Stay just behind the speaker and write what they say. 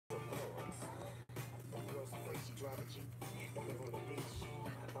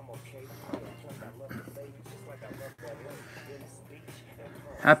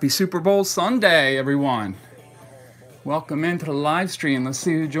Happy Super Bowl Sunday, everyone. Welcome into the live stream. Let's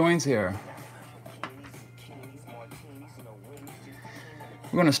see who joins here.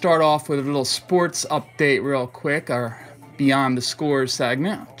 We're going to start off with a little sports update real quick, our Beyond the Scores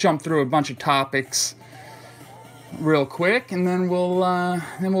segment. Jump through a bunch of topics real quick, and then we'll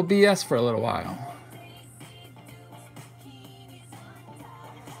BS for a little while.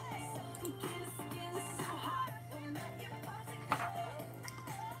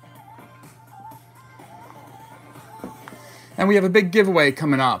 And we have a big giveaway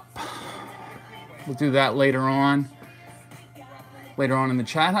coming up. We'll do that later on. Later on in the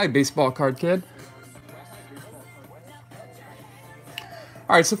chat. Hi, Baseball Card Kid.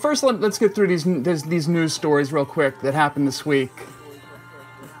 All right, so first let's get through these news stories real quick that happened this week.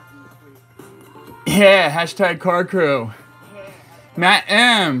 Yeah, hashtag Card Crew. Matt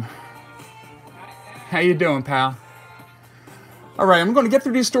M. How you doing, pal? All right, I'm going to get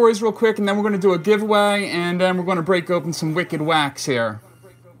through these stories real quick, and then we're going to do a giveaway, and then we're going to break open some Wicked Wax here.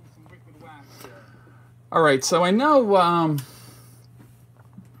 All right, so I know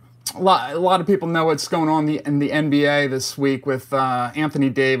a lot of people know what's going on in the NBA this week with Anthony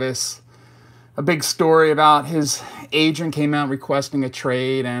Davis. A big story about his agent came out requesting a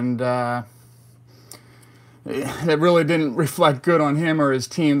trade, and that really didn't reflect good on him or his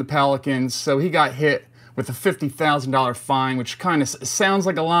team, the Pelicans. So he got hit with a $50,000 fine, which kind of sounds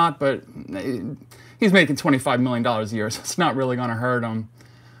like a lot, but he's making $25 million a year, so it's not really going to hurt him.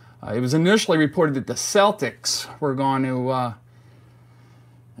 It was initially reported that the Celtics were going to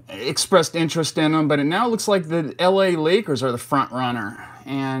express interest in him, but it now looks like the LA Lakers are the front runner.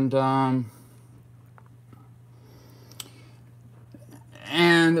 And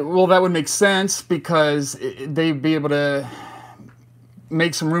well, that would make sense because they'd be able to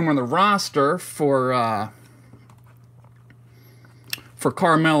make some room on the roster for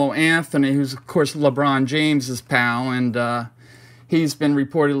Carmelo Anthony, who's of course LeBron James's pal, and he's been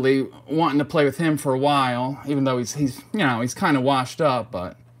reportedly wanting to play with him for a while, even though he's kind of washed up.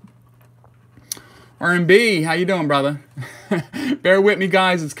 But R&B, how you doing, brother? Bear with me,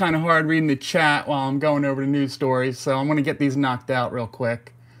 guys. It's kind of hard reading the chat while I'm going over the news stories, so I'm going to get these knocked out real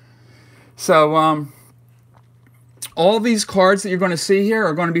quick. So all these cards that you're going to see here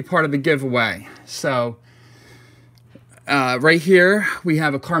are going to be part of the giveaway. So right here, we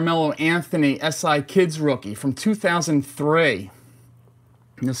have a Carmelo Anthony SI Kids rookie from 2003.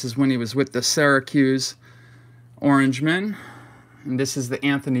 This is when he was with the Syracuse Orangemen. And this is the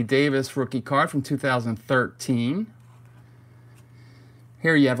Anthony Davis rookie card from 2013.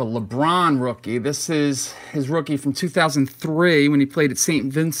 Here you have a LeBron rookie. This is his rookie from 2003 when he played at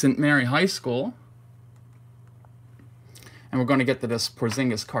St. Vincent Mary High School. And we're going to get to this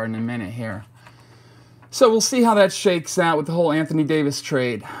Porzingis card in a minute here. So we'll see how that shakes out with the whole Anthony Davis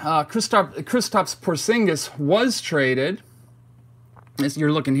trade. Kristaps Porzingis was traded. As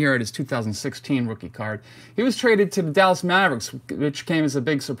you're looking here at his 2016 rookie card. He was traded to the Dallas Mavericks, which came as a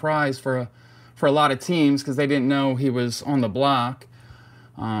big surprise for a lot of teams because they didn't know he was on the block.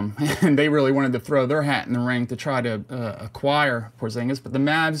 And they really wanted to throw their hat in the ring to try to acquire Porzingis. But the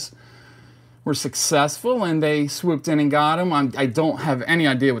Mavs were successful, and they swooped in and got him. I don't have any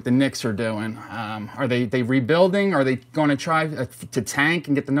idea what the Knicks are doing. Are they rebuilding? Are they going to try to tank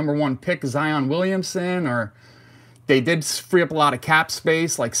and get the #1 pick, Zion Williamson? Or they did free up a lot of cap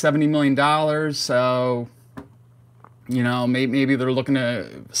space, like $70 million. So, you know, maybe they're looking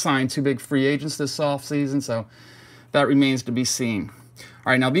to sign 2 big free agents this offseason. So that remains to be seen.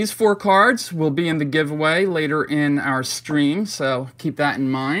 All right, now these 4 cards will be in the giveaway later in our stream, so keep that in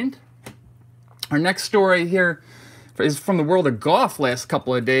mind. Our next story here is from the world of golf last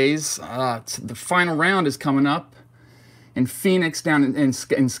couple of days. The final round is coming up in Phoenix, down in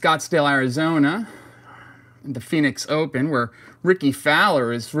Scottsdale, Arizona. The Phoenix Open, where Ricky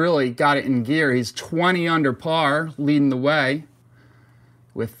Fowler has really got it in gear. He's 20 under par, leading the way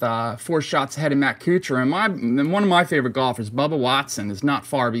with 4 shots ahead of Matt Kuchar. And one of my favorite golfers, Bubba Watson, is not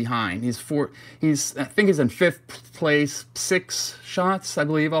far behind. I think he's in 5th place, 6 shots, I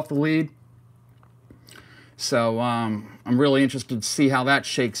believe, off the lead. So I'm really interested to see how that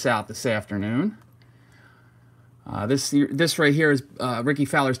shakes out this afternoon. This right here is Ricky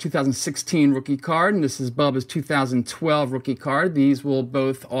Fowler's 2016 rookie card, and this is Bubba's 2012 rookie card. These will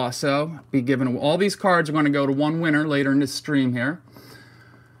both also be given. All these cards are going to go to one winner later in this stream here.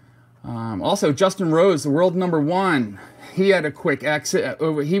 Also, Justin Rose, the world #1, he had a quick exit.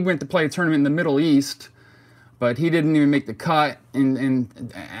 He went to play a tournament in the Middle East, but he didn't even make the cut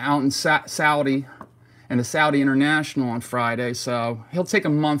out in Saudi. and the Saudi International on Friday, so he'll take a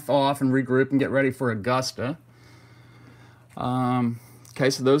month off and regroup and get ready for Augusta. Okay,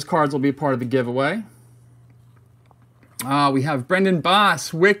 so those cards will be part of the giveaway. We have Brendan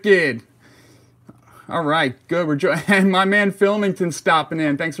Boss, Wicked. All right, good. And my man Filmington stopping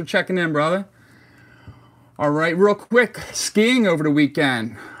in. Thanks for checking in, brother. All right, real quick, skiing over the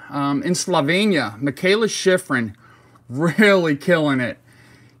weekend in Slovenia. Michaela Shiffrin, really killing it.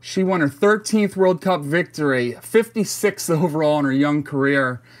 She won her 13th World Cup victory, 56th overall in her young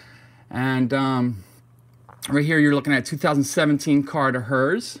career. And right here, you're looking at a 2017 card of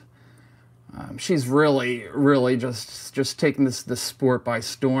hers. She's really just taking this sport by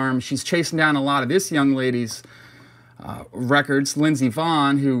storm. She's chasing down a lot of this young lady's records. Lindsey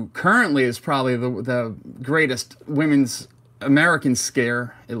Vonn, who currently is probably the greatest women's American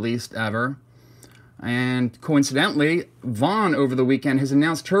skier, at least ever. And coincidentally, Vonn over the weekend has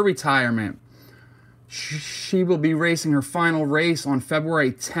announced her retirement. She will be racing her final race on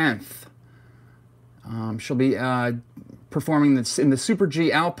February 10th. She'll be performing in the Super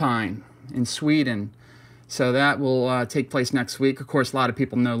G Alpine in Sweden. So that will take place next week. Of course, a lot of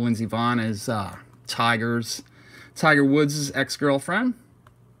people know Lindsey Vonn as Tiger Woods' ex-girlfriend.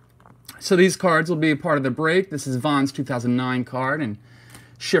 So these cards will be a part of the break. This is Vonn's 2009 card and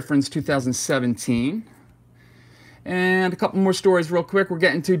Shiffrin's 2017. And a couple more stories real quick. We're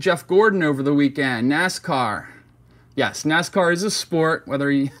getting to Jeff Gordon over the weekend. NASCAR. Yes, NASCAR is a sport,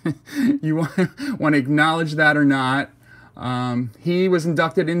 whether you want to acknowledge that or not. He was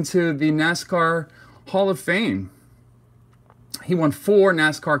inducted into the NASCAR Hall of Fame. He won 4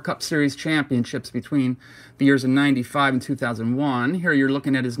 NASCAR Cup Series championships between the years of 95 and 2001. Here you're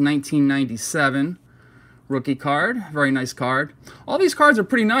looking at his 1997 rookie card. Very nice card. All these cards are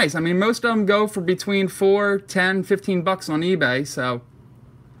pretty nice. I mean, most of them go for between $4, $10, $15 on eBay, so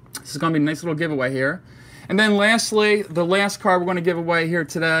this is going to be a nice little giveaway here. And then lastly, the last card we're going to give away here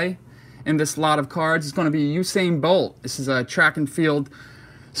today in this lot of cards is going to be Usain Bolt. This is a track and field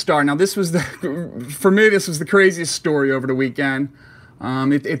star. Now, this was for me, this was the craziest story over the weekend. In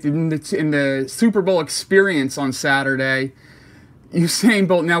the Super Bowl experience on Saturday, Usain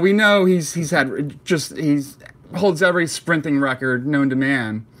Bolt. Now we know he holds every sprinting record known to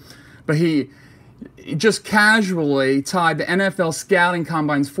man, but he just casually tied the NFL Scouting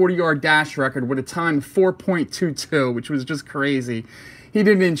Combine's 40-yard dash record with a time of 4.22, which was just crazy. He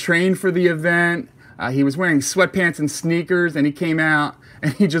didn't train for the event. He was wearing sweatpants and sneakers, and he came out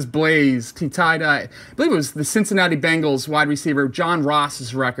and he just blazed. He tied, I believe it was the Cincinnati Bengals wide receiver John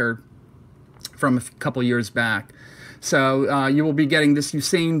Ross's record from a couple years back. So you will be getting this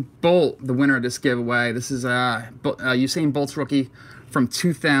Usain Bolt, the winner of this giveaway. This is Usain Bolt's rookie from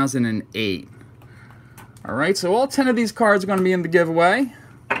 2008. All right, so all 10 of these cards are going to be in the giveaway.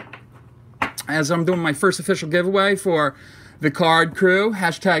 As I'm doing my first official giveaway for the Card Crew,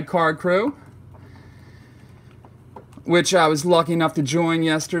 hashtag Card Crew, which I was lucky enough to join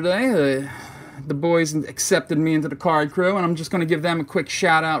yesterday. The boys accepted me into the Card Crew, and I'm just going to give them a quick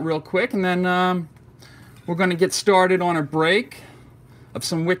shout out real quick, and then we're going to get started on a break of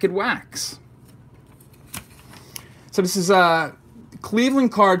some Wicked Wax. So this is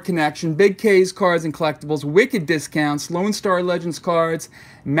Cleveland Card Connection, Big K's Cards and Collectibles, Wicked Discounts, Lone Star Legends Cards,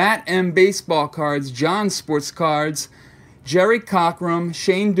 Matt M Baseball Cards, John Sports Cards, Jerry Cockrum,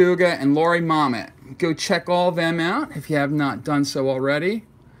 Shane Duga, and Laurie Mamet. Go check all them out if you have not done so already.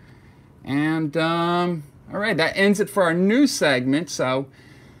 And, all right, that ends it for our news segment, so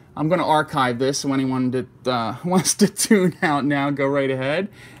I'm going to archive this, so anyone that wants to tune out now, go right ahead.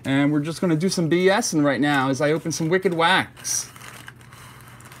 And we're just going to do some BSing right now as I open some Wicked Wax.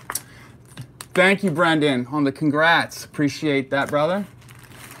 Thank you, Brendan, on the congrats. Appreciate that, brother.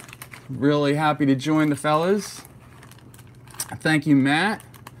 Really happy to join the fellas. Thank you, Matt.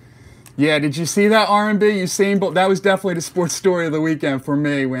 Yeah, did you see that R&B? Usain Bolt? That was definitely the sports story of the weekend for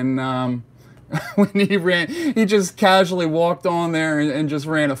me when when he ran. He just casually walked on there and just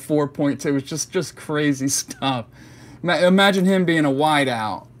ran a 4.2. It was just crazy stuff. Imagine him being a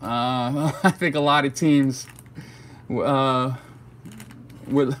wideout. I think a lot of teams would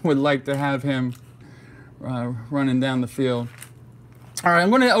like to have him running down the field. All right, I'm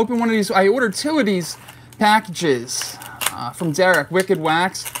going to open one of these. I ordered 2 of these packages from Derek, Wicked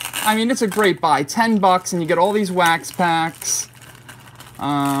Wax. I mean, it's a great buy. $10 and you get all these wax packs.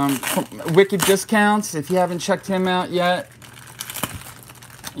 Wicked Discounts. If you haven't checked him out yet,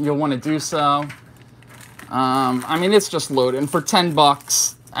 you'll want to do so. I mean, it's just loaded. And for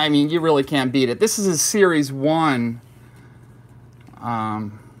 $10, I mean, you really can't beat it. This is his Series 1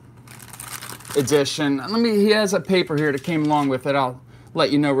 edition. He has a paper here that came along with it. I'll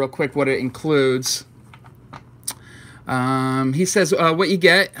let you know real quick what it includes. He says what you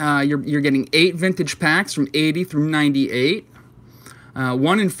get, you're getting 8 vintage packs from 80 through 98.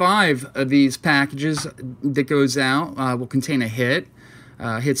 1 in 5 of these packages that goes out will contain a hit.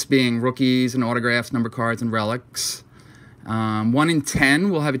 Hits being rookies and autographs, number cards, and relics. 1 in 10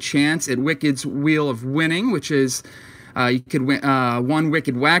 will have a chance at Wicked's Wheel of Winning, which is you could win 1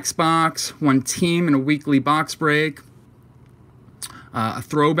 Wicked Wax box, 1 team in a weekly box break, a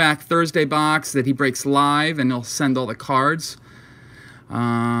Throwback Thursday box that he breaks live, and he'll send all the cards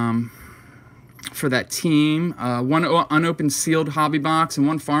for that team, 1 unopened sealed hobby box, and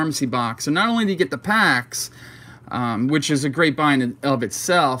 1 pharmacy box. So not only do you get the packs, which is a great buy in of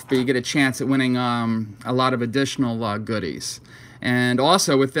itself, but you get a chance at winning a lot of additional goodies. And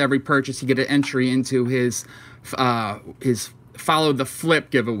also with every purchase, you get an entry into his Follow the Flip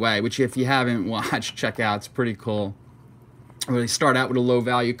giveaway, which if you haven't watched, check out. It's pretty cool. Where they start out with a low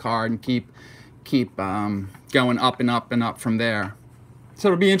value card and keep going up and up and up from there. So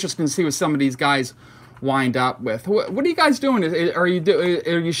it'll be interesting to see what some of these guys wind up with. What are you guys doing? Are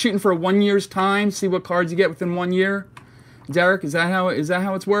you shooting for a 1 year's time? See what cards you get within 1 year? Derek, is that how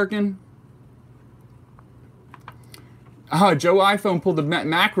it's working? Oh, Joe iPhone pulled the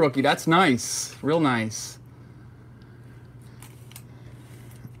Mac rookie. That's nice, real nice.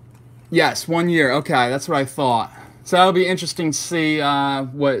 Yes, 1 year. Okay, that's what I thought. So that'll be interesting to see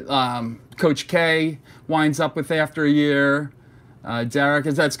what Coach K winds up with after a year. Derek,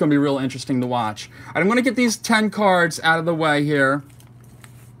 that's going to be real interesting to watch. All right, I'm going to get these 10 cards out of the way here.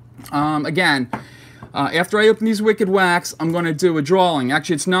 Again, after I open these Wicked Wax, I'm going to do a drawing.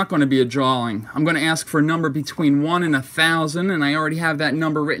 Actually, it's not going to be a drawing. I'm going to ask for a number between 1 and 1,000, and I already have that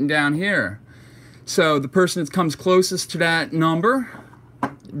number written down here. So the person that comes closest to that number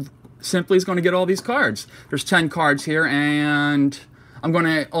simply is going to get all these cards. There's 10 cards here, and I'm going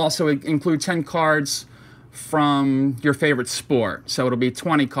to also include 10 cards from your favorite sport. So it'll be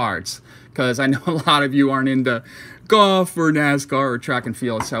 20 cards, because I know a lot of you aren't into golf or NASCAR or track and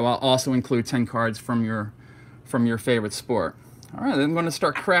field, so I'll also include 10 cards from your favorite sport. All right, then I'm going to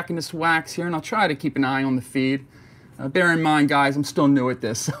start cracking this wax here, and I'll try to keep an eye on the feed. Bear in mind, guys, I'm still new at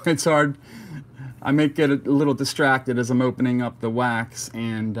this, so it's hard. I may get a little distracted as I'm opening up the wax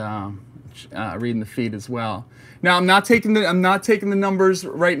and reading the feed as well. Now I'm not taking the numbers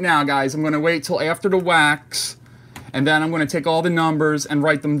right now, guys. I'm going to wait till after the wax, and then I'm going to take all the numbers and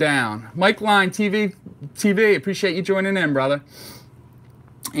write them down. Mike Line, TV, appreciate you joining in, brother.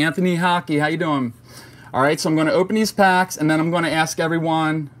 Anthony Hockey, how you doing? All right, so I'm going to open these packs, and then I'm going to ask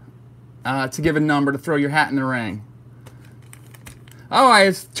everyone to give a number to throw your hat in the ring. Oh, I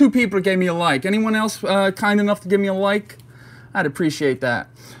have 2 people that gave me a like. Anyone else kind enough to give me a like? I'd appreciate that.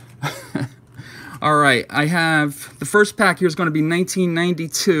 All right, I have the first pack here is going to be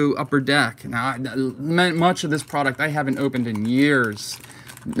 1992 Upper Deck. Now, much of this product I haven't opened in years.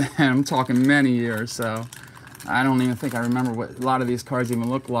 I'm talking many years, so I don't even think I remember what a lot of these cards even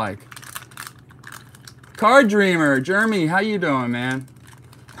look like. Card Dreamer, Jeremy, how you doing, man?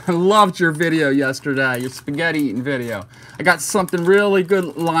 I loved your video yesterday, your spaghetti eating video. I got something really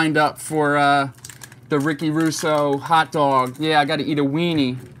good lined up for the Ricky Russo hot dog. Yeah, I got to eat a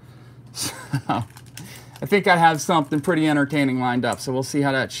weenie. So, I think I have something pretty entertaining lined up, so we'll see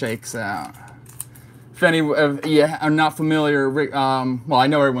how that shakes out. If any of you are not familiar, well, I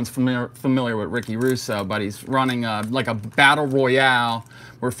know everyone's familiar with Ricky Russo, but he's running like a battle royale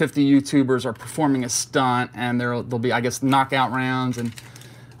where 50 YouTubers are performing a stunt, and there'll be, I guess, knockout rounds, and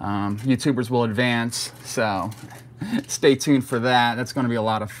YouTubers will advance. So stay tuned for that. That's going to be a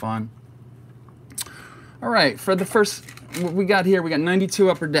lot of fun. All right, for the first, what we got here, we got 92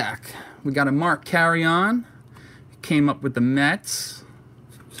 Upper Deck. We got a Mark Carrion. Came up with the Mets.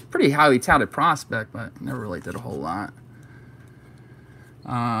 It's a pretty highly touted prospect, but never really did a whole lot.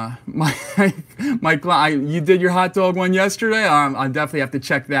 Mike, you did your hot dog one yesterday? I'll definitely have to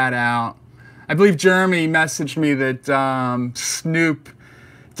check that out. I believe Jeremy messaged me that Snoop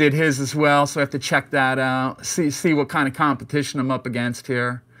did his as well, so I have to check that out. See what kind of competition I'm up against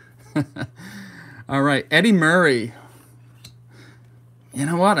here. All right, Eddie Murray. You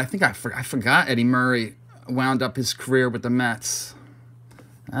know what? I think I forgot Eddie Murray wound up his career with the Mets.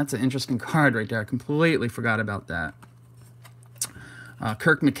 That's an interesting card right there. I completely forgot about that.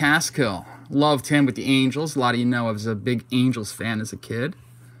 Kirk McCaskill. Loved him with the Angels. A lot of you know I was a big Angels fan as a kid.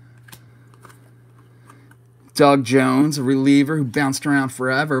 Doug Jones, a reliever who bounced around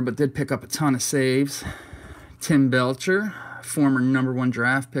forever but did pick up a ton of saves. Tim Belcher, former #1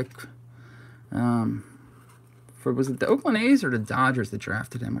 draft pick. Was it the Oakland A's or the Dodgers that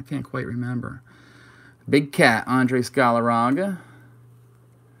drafted him? I can't quite remember. Big Cat, Andres Galarraga.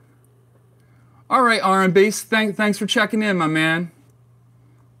 All right, R&B, thanks for checking in, my man.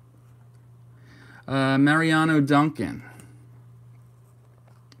 Mariano Duncan.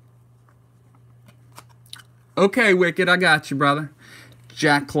 Okay, Wicked, I got you, brother.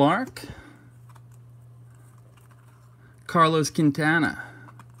 Jack Clark. Carlos Quintana.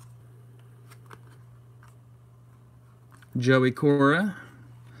 Joey Cora.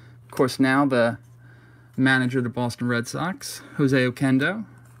 Of course, now the manager of the Boston Red Sox. Jose Oquendo.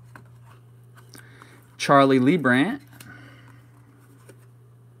 Charlie Leibrandt.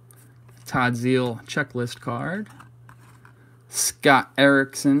 Todd Zeile checklist card. Scott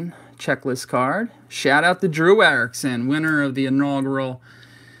Erickson checklist card. Shout out to Drew Erickson, winner of the inaugural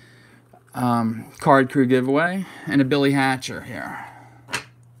card crew giveaway. And a Billy Hatcher here.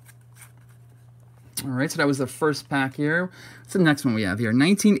 All right, so that was the first pack here. What's the next one we have here?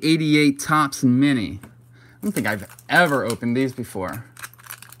 1988 Topps Mini. I don't think I've ever opened these before.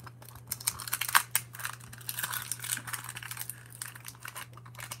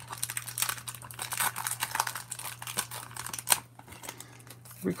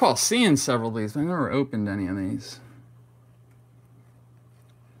 I recall seeing several of these, but I've never opened any of these.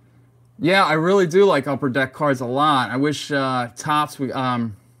 Yeah, I really do like Upper Deck cards a lot. I wish Topps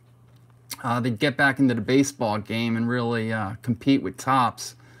they'd get back into the baseball game and really compete with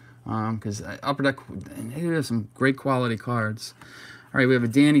Topps, because Upper Deck, they have some great quality cards. All right, we have a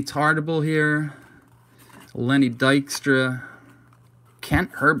Danny Tartabull here, Lenny Dykstra, Kent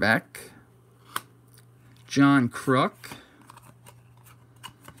Herbeck, John Crook,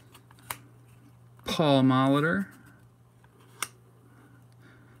 Paul Molitor,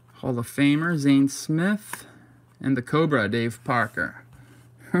 Hall of Famer Zane Smith, and the Cobra Dave Parker.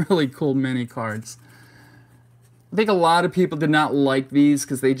 Really cool mini cards. I think a lot of people did not like these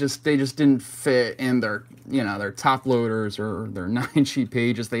because they just didn't fit in their, you know, their top loaders or their 9-sheet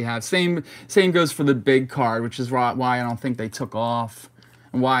pages they have. Same goes for the big card, which is why I don't think they took off,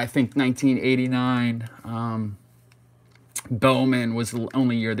 and why I think 1989 Bowman was the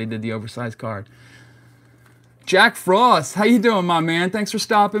only year they did the oversized card. Jack Frost, how you doing, my man? Thanks for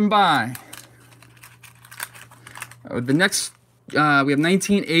stopping by. The next, we have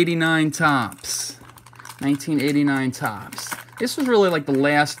 1989 Topps. 1989 Topps. This was really like the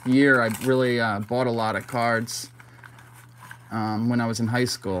last year I really bought a lot of cards when I was in high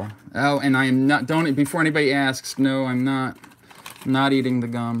school. Oh, and I am not, before anybody asks, no, I'm not eating the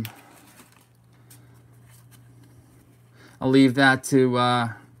gum. I'll leave that to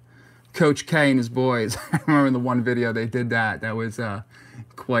Coach K and his boys. I remember in the one video they did that. That was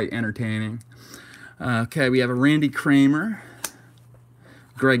quite entertaining. Okay, we have a Randy Kramer,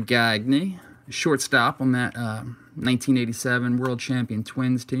 Greg Gagne, shortstop on that 1987 World Champion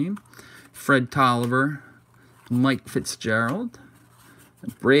Twins team, Fred Tolliver, Mike Fitzgerald,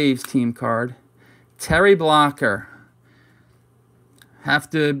 Braves team card, Terry Blocker. Have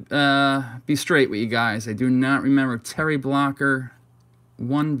to be straight with you guys. I do not remember Terry Blocker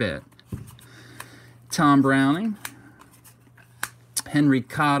one bit. Tom Browning, Henry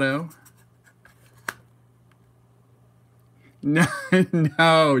Cotto. No,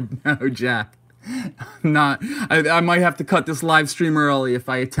 Jack. I'm not. I might have to cut this live stream early if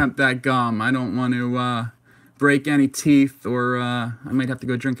I attempt that gum. I don't want to break any teeth, or I might have to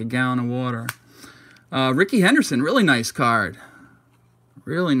go drink a gallon of water. Ricky Henderson, really nice card.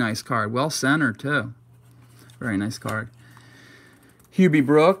 Really nice card. Well centered, too. Very nice card. Hubie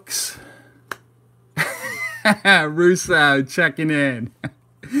Brooks. Russo checking in.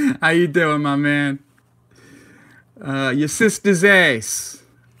 How you doing, my man? Your sister's ace.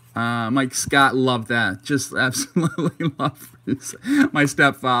 Mike Scott loved that. Just absolutely loved Russo. My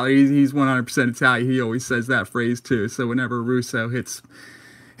stepfather, he's 100% Italian. He always says that phrase too. So whenever Russo hits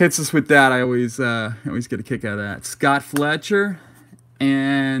us with that, I always get a kick out of that. Scott Fletcher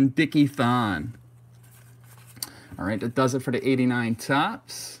and Dickie Thon. All right, that does it for the 89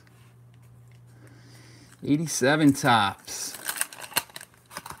 Topps. 87 Topps.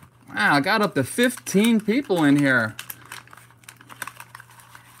 Wow, I got up to 15 people in here.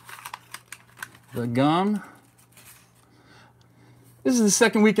 The gum. This is the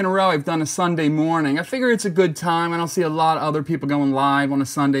second week in a row I've done a Sunday morning. I figure it's a good time. I don't see a lot of other people going live on a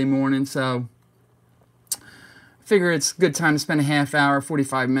Sunday morning, so I figure it's a good time to spend a half hour,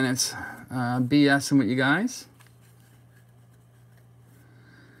 45 minutes BSing with you guys.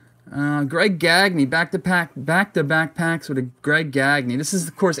 Greg Gagne, back-to-back packs with a Greg Gagne. This is,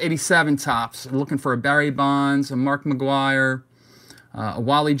 of course, 87 Topps. I'm looking for a Barry Bonds, a Mark McGwire, a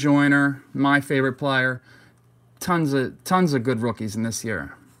Wally Joyner, my favorite player. Tons of good rookies in this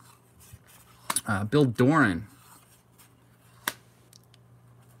year. Bill Doran.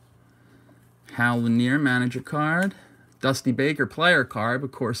 Hal Lanier, manager card. Dusty Baker, player card.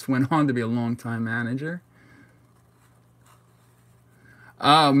 Of course, went on to be a longtime manager.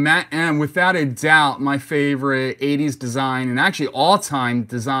 Matt M, without a doubt, my favorite 80s design, and actually all-time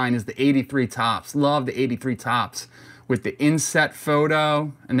design, is the 83 Topps. Love the 83 Topps with the inset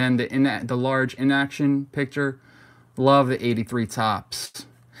photo and then the large in-action picture. Love the 83 Topps.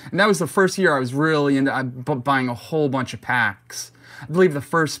 And that was the first year I was really into buying a whole bunch of packs. I believe the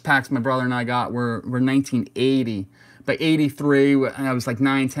first packs my brother and I got were 1980. By 83, when I was like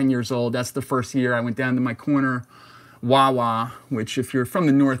 9, 10 years old, that's the first year I went down to my corner Wawa, which if you're from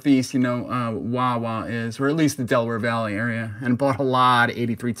the Northeast, you know Wawa is, or at least the Delaware Valley area, and bought a lot of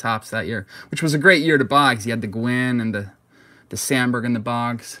 83 Topps that year, which was a great year to buy because you had the Gwynn and the Sandberg and the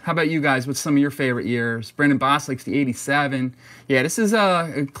Boggs. How about you guys? What's some of your favorite years? Brandon Boss likes the 87. Yeah, this is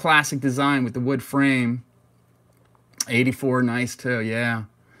a classic design with the wood frame. 84, nice too, yeah.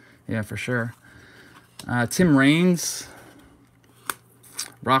 Yeah, for sure. Tim Raines.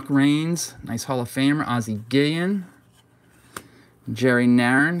 Rock Raines, nice Hall of Famer. Ozzie Guillen. Jerry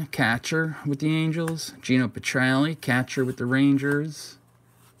Narron, catcher with the Angels. Gino Petralli, catcher with the Rangers.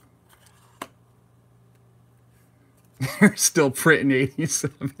 They're still printing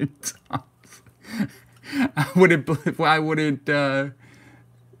 87 Topps. I wouldn't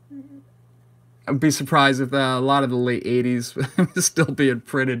I'd be surprised if a lot of the late 80s was still being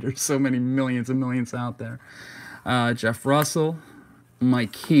printed. There's so many millions and millions out there. Jeff Russell,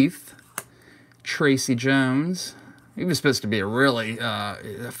 Mike Heath, Tracy Jones. He was supposed to be a really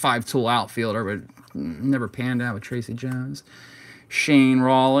five-tool outfielder, but never panned out with Tracy Jones. Shane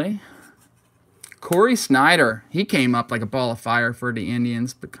Rawley. Corey Snyder. He came up like a ball of fire for the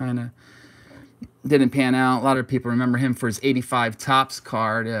Indians, but kind of didn't pan out. A lot of people remember him for his 85 Topps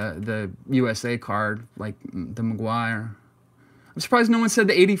card, the USA card, like the McGuire. I'm surprised no one said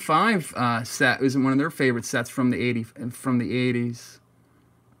the 85 set isn't one of their favorite sets from the 80s.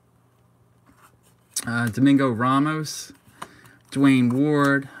 Domingo Ramos, Dwayne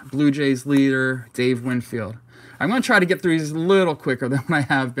Ward, Blue Jays leader, Dave Winfield. I'm going to try to get through these a little quicker than what I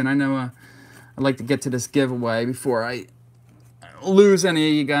have been. I know I'd like to get to this giveaway before I lose any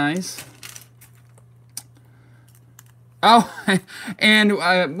of you guys. Oh, and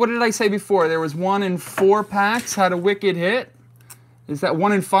what did I say before? There was 1 in 4 packs had a wicked hit. Is that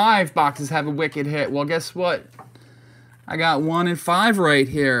 1 in 5 boxes have a wicked hit? Well, guess what? I got 1 in 5 right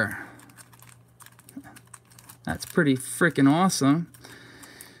here. That's pretty freaking awesome.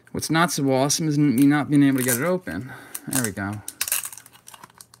 What's not so awesome is me not being able to get it open. There we go.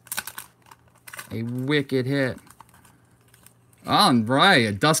 A wicked hit. All right,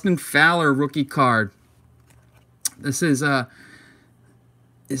 a Dustin Fowler rookie card. This is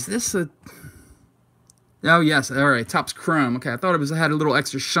this a... Oh, yes, all right, Topps Chrome. Okay, I thought it had a little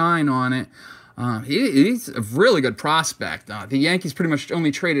extra shine on it. He's a really good prospect. The Yankees pretty much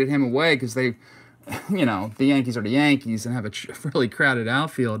only traded him away because they... You know, the Yankees are the Yankees and have a really crowded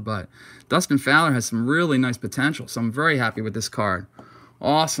outfield, but Dustin Fowler has some really nice potential, so I'm very happy with this card.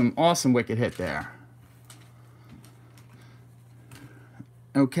 Awesome, awesome wicked hit there.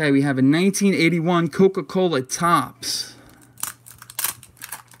 Okay, we have a 1981 Coca-Cola Topps.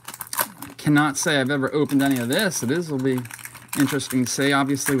 Cannot say I've ever opened any of this, so this will be interesting to see,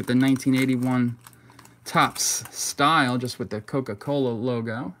 obviously with the 1981 Topps style, just with the Coca-Cola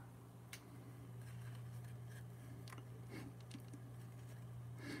logo.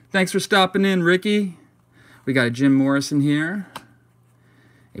 Thanks for stopping in, Ricky. We got a Jim Morrison here.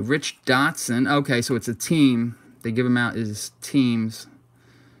 A Rich Dotson. Okay, so it's a team. They give them out as teams.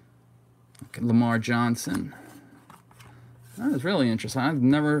 Okay, Lamar Johnson. That was really interesting. I've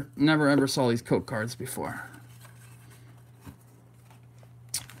never ever saw these Coke cards before.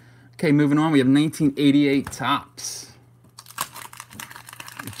 Okay, moving on. We have 1988 Topps.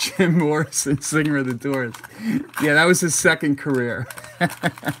 Jim Morrison, Singer of the Doors. Yeah, that was his second career.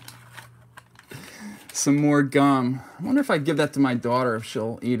 Some more gum. I wonder if I'd give that to my daughter if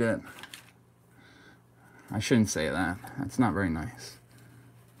she'll eat it. I shouldn't say that. That's not very nice.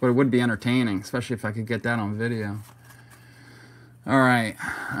 But it would be entertaining, especially if I could get that on video. All right.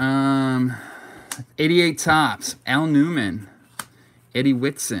 88 Topps. Al Newman. Eddie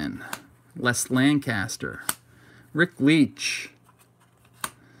Whitson. Les Lancaster. Rick Leach.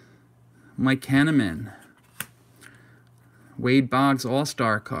 Mike Henneman. Wade Boggs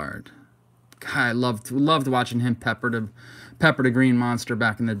All-Star card. God, I loved watching him pepper the Green Monster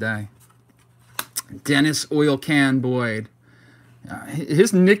back in the day. Dennis Oil Can Boyd.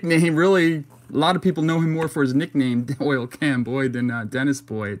 His nickname really, a lot of people know him more for his nickname, Oil Can Boyd, than Dennis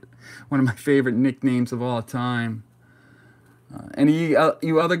Boyd. One of my favorite nicknames of all time. Any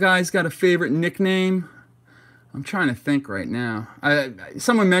you other guys got a favorite nickname? I'm trying to think right now.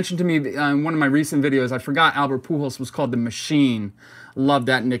 Someone mentioned to me in one of my recent videos, I forgot Albert Pujols was called the Machine. Love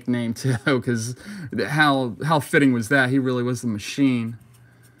that nickname too, because how fitting was that? He really was the Machine.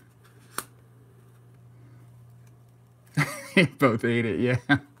 They both ate it,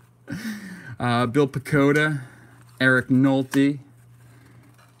 yeah. Bill Pecota, Eric Nolte,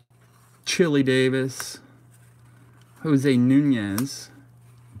 Chili Davis, Jose Nunez,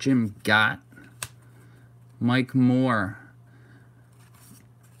 Jim Gott, Mike Moore,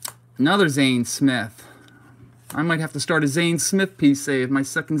 another Zane Smith. I might have to start a Zane Smith PSA, my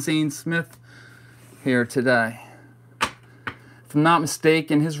second Zane Smith here today. If I'm not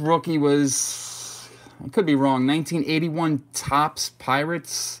mistaken, his rookie was, I could be wrong, 1981 Topps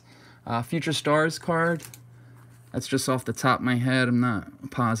Pirates Future Stars card. That's just off the top of my head. I'm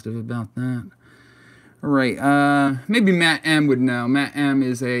not positive about that. All right, maybe Matt M would know. Matt M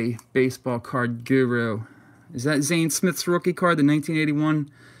is a baseball card guru. Is that Zane Smith's rookie card, the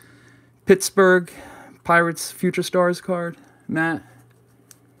 1981 Pittsburgh Pirates Future Stars card, Matt?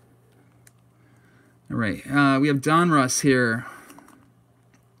 All right, we have Donruss here.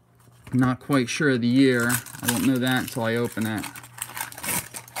 Not quite sure of the year. I won't know that until I open it.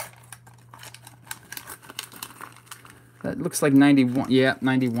 That looks like 91. Yeah,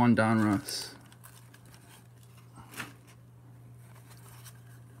 91 Donruss.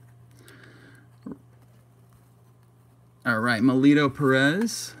 All right, Melito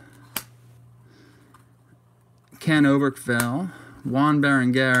Perez, Ken Oberkfell, Juan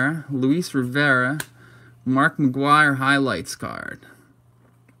Berenguer, Luis Rivera, Mark McGwire highlights card.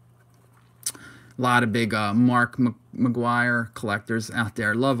 A lot of big Mark McGwire collectors out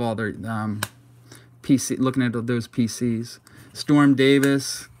there. Love all their PC. Looking at those PCs. Storm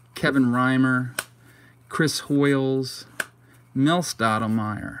Davis, Kevin Reimer, Chris Hoyles, Mel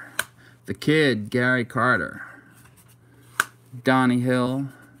Stottlemyre, the Kid, Gary Carter, Donnie Hill,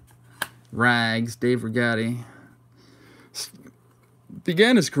 Rags, Dave Righetti.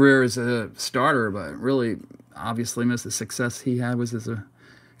 Began his career as a starter, but really, obviously, most of the success he had was as a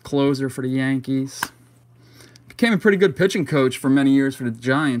closer for the Yankees. Became a pretty good pitching coach for many years for the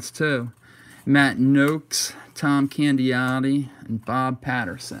Giants, too. Matt Noakes, Tom Candiotti, and Bob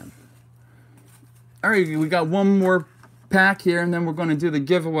Patterson. All right, we got one more pack here, and then we're going to do the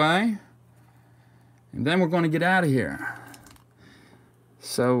giveaway. And then we're going to get out of here.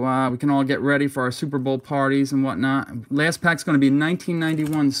 So we can all get ready for our Super Bowl parties and whatnot. Last pack's going to be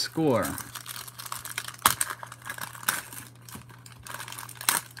 1991 Score.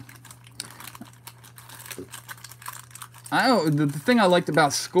 The thing I liked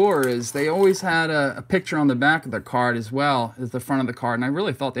about Score is they always had a picture on the back of the card as well as the front of the card, and I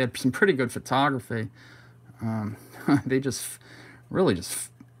really thought they had some pretty good photography. They just really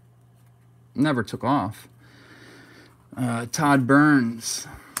just never took off. Todd Burns,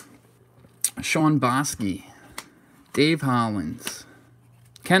 Sean Bosky, Dave Hollins,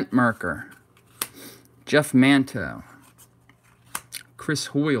 Kent Merker, Jeff Manto, Chris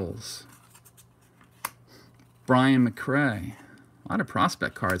Hoyles, Brian McRae. A lot of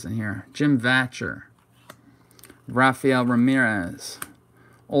prospect cards in here. Jim Vatcher, Rafael Ramirez,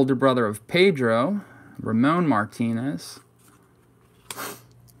 older brother of Pedro, Ramon Martinez,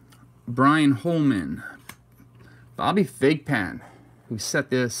 Brian Holman, Bobby Thigpen, who set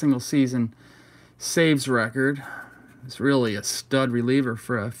the single season saves record. He's really a stud reliever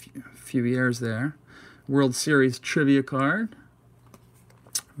for a few years there. World Series trivia card.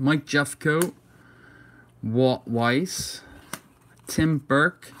 Mike Jeffcoat, Walt Weiss, Tim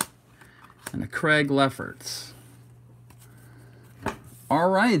Burke, and a Craig Lefferts. All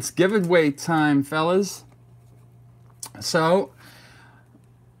right, it's giveaway time, fellas. So,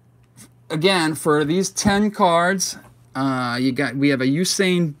 again, for these 10 cards, we have a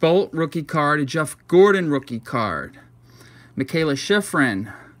Usain Bolt rookie card, a Jeff Gordon rookie card, Michaela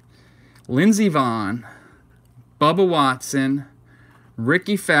Schifrin, Lindsey Vonn, Bubba Watson,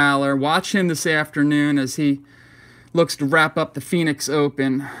 Ricky Fowler. Watch him this afternoon as he looks to wrap up the Phoenix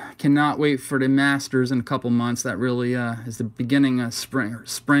Open. Cannot wait for the Masters in a couple months. That really is the beginning of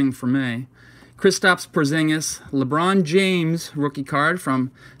spring for me. Kristaps Porzingis, LeBron James rookie card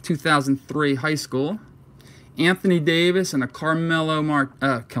from 2003 high school, Anthony Davis, and a Carmelo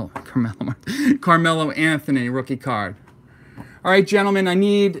Anthony rookie card. All right, gentlemen, I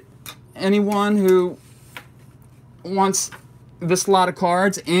need anyone who wants this lot of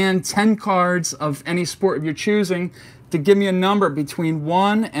cards and 10 cards of any sport of your choosing to give me a number between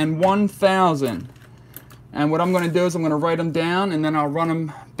 1 and 1,000. And what I'm going to do is I'm going to write them down, and then I'll run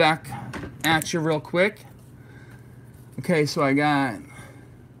them back at you real quick. Okay, so I got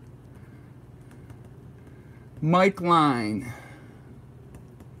Mike Line.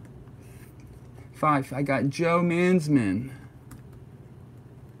 5. I got Joe Mansman.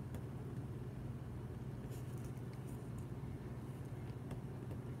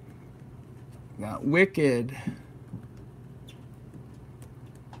 Got Wicked.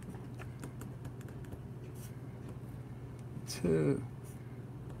 Two.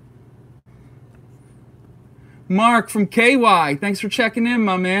 Mark from KY, thanks for checking in,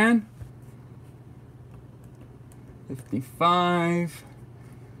 my man. 55.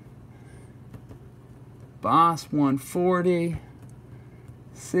 Boss 140.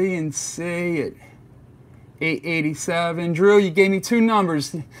 CNC at 887. Drew, you gave me 2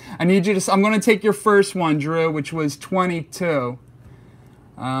 numbers. I need you to, I'm going to take your first one, Drew, which was 22.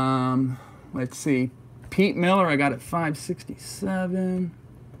 Let's see. Pete Miller, I got it 567.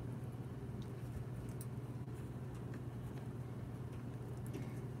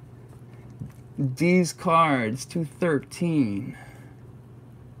 D's Cards 213.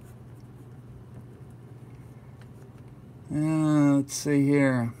 Let's see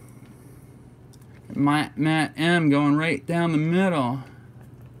here. Matt M going right down the middle.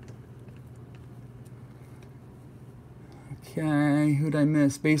 Okay, who'd I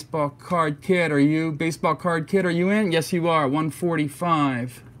miss? Baseball Card Kid, are you? Baseball Card Kid, are you in? Yes, you are.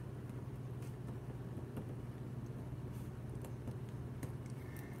 145.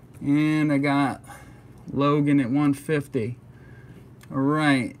 And I got Logan at 150. All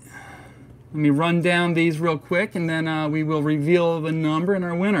right. Let me run down these real quick, and then we will reveal the number and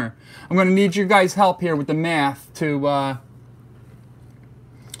our winner. I'm going to need your guys' help here with the math to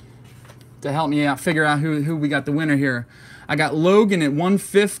help me out, figure out who we got the winner here. I got Logan at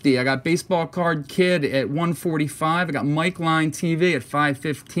 150. I got Baseball Card Kid at 145. I got Mike Line TV at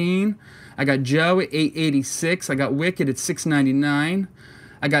 515. I got Joe at 886. I got Wicked at 699.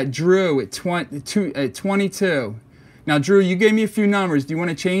 I got Drew at 22. Now, Drew, you gave me a few numbers. Do you want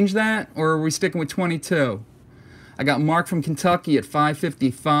to change that, or are we sticking with 22? I got Mark from Kentucky at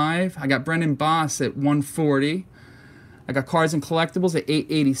 555. I got Brendan Boss at 140. I got Cards and Collectibles at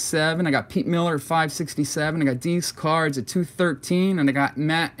 887. I got Pete Miller at 567. I got D's Cards at 213. And I got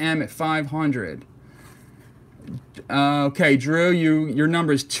Matt M at 500. Okay, Drew, your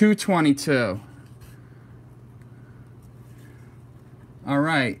number is 222. All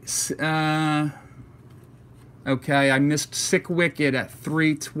right. Okay, I missed Sick Wicked at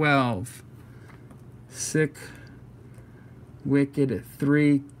 312. Sick Wicked at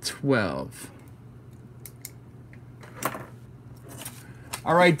 312.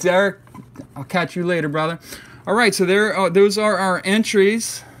 All right, Derek, I'll catch you later, brother. All right, so those are our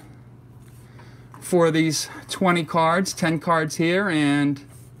entries for these 20 cards, 10 cards here, and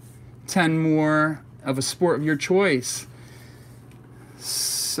 10 more of a sport of your choice.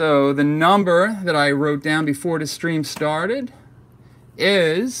 So the number that I wrote down before the stream started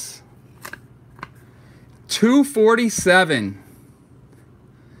is 247.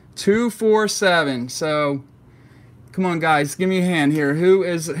 247. So come on, guys, give me a hand here.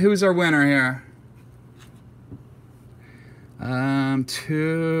 Who's our winner here?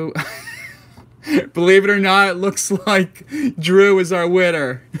 Believe it or not, it looks like Drew is our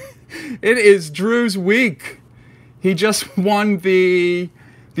winner. It is Drew's week. He just won the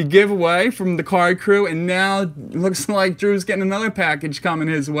giveaway from the Card Crew, and now it looks like Drew's getting another package coming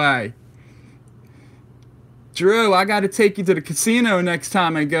his way. Drew, I got to take you to the casino next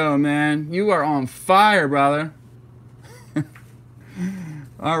time I go, man. You are on fire, brother.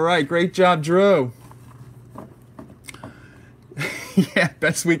 All right, great job, Drew. Yeah,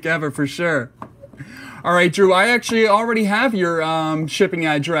 best week ever for sure. All right, Drew, I actually already have your shipping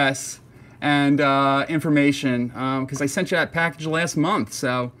address and information because I sent you that package last month.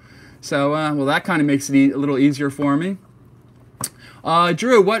 So well, that kind of makes it a little easier for me.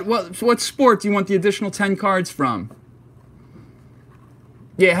 Drew, what sport do you want the additional 10 cards from?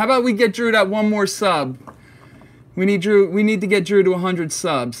 Yeah, how about we get Drew that one more sub? We need to get Drew to 100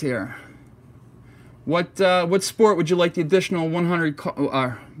 subs here. What sport would you like the additional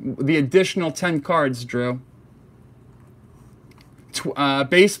the additional 10 cards, Drew?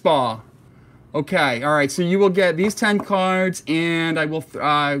 Baseball. Okay, all right. So you will get these 10 cards, and I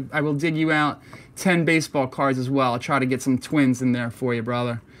will dig you out 10 baseball cards as well. I'll try to get some twins in there for you,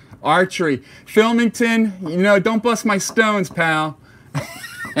 brother. Archery. Filmington, don't bust my stones, pal.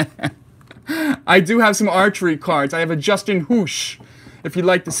 I do have some archery cards. I have a Justin Hoosh, if you'd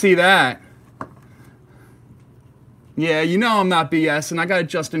like to see that. Yeah, I'm not BSing. I got a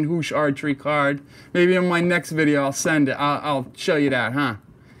Justin Hoosh archery card. Maybe in my next video I'll send it. I'll show you that, huh?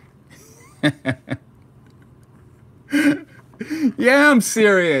 Yeah, I'm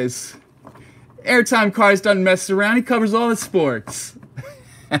serious. Airtime Cars doesn't mess around. He covers all the sports.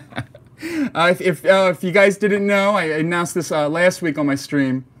 If you guys didn't know, I announced this last week on my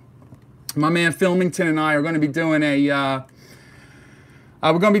stream. My man Filmington and I are going to be doing we're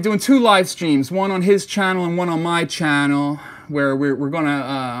going to be doing 2 live streams, one on his channel and one on my channel, where we're going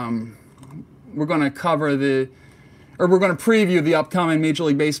to cover we're going to preview the upcoming Major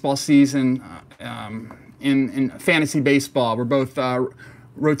League Baseball season in fantasy baseball. We're both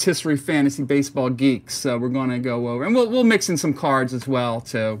rotisserie fantasy baseball geeks, so we're going to go over, and we'll mix in some cards as well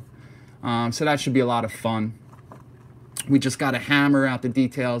too. So that should be a lot of fun. We just got to hammer out the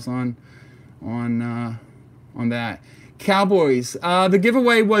details on that. Cowboys. The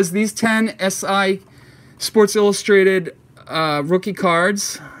giveaway was these 10 SI Sports Illustrated rookie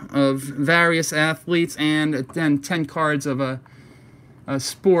cards of various athletes, and then 10 cards of a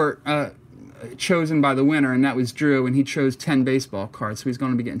sport chosen by the winner, and that was Drew, and he chose 10 baseball cards, so he's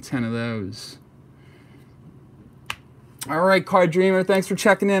going to be getting 10 of those. All right, Card Dreamer, thanks for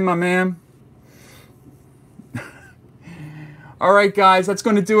checking in, my man. All right, guys, that's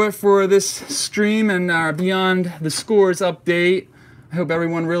going to do it for this stream and Beyond the Scores update. I hope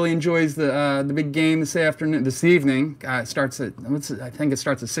everyone really enjoys the big game this evening. It starts at, I think it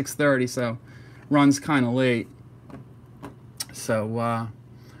starts at 6:30, so runs kind of late. So,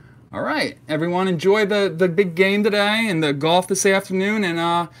 all right, everyone, enjoy the big game today and the golf this afternoon, and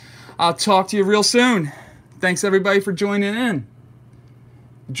I'll talk to you real soon. Thanks everybody for joining in.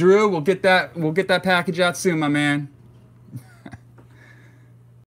 Drew, we'll get that package out soon, my man.